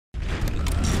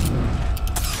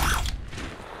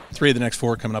3 of the next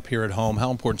 4 coming up here at home.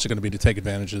 How important is it going to be to take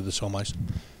advantage of this home ice?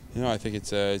 You know, I think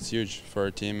it's huge for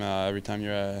our team. Every time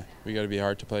we got to be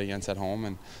hard to play against at home,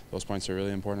 and those points are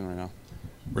really important right now.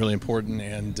 Really important,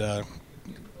 and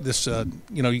this,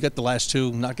 you know, you got the last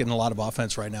 2 not getting a lot of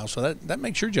offense right now, so that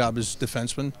makes your job as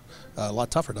defenseman a lot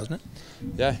tougher, doesn't it?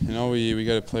 Yeah, you know, we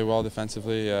got to play well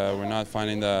defensively. We're not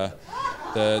finding the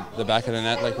back of the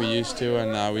net like we used to,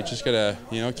 and we just got to,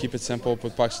 you know, keep it simple,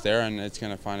 put pucks there, and it's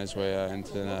going to find its way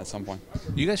into the net at some point.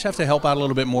 You guys have to help out a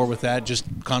little bit more with that, just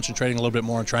concentrating a little bit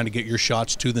more on trying to get your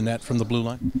shots to the net from the blue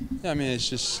line? Yeah, I mean, it's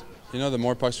just, you know, the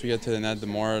more pucks we get to the net, the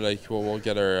more like we'll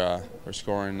get our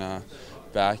scoring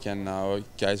back, and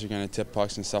guys are going to tip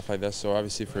pucks and stuff like this. So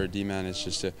obviously for a D-man, it's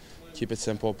just to keep it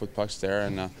simple, put pucks there,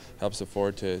 and helps the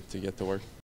forward to get to work.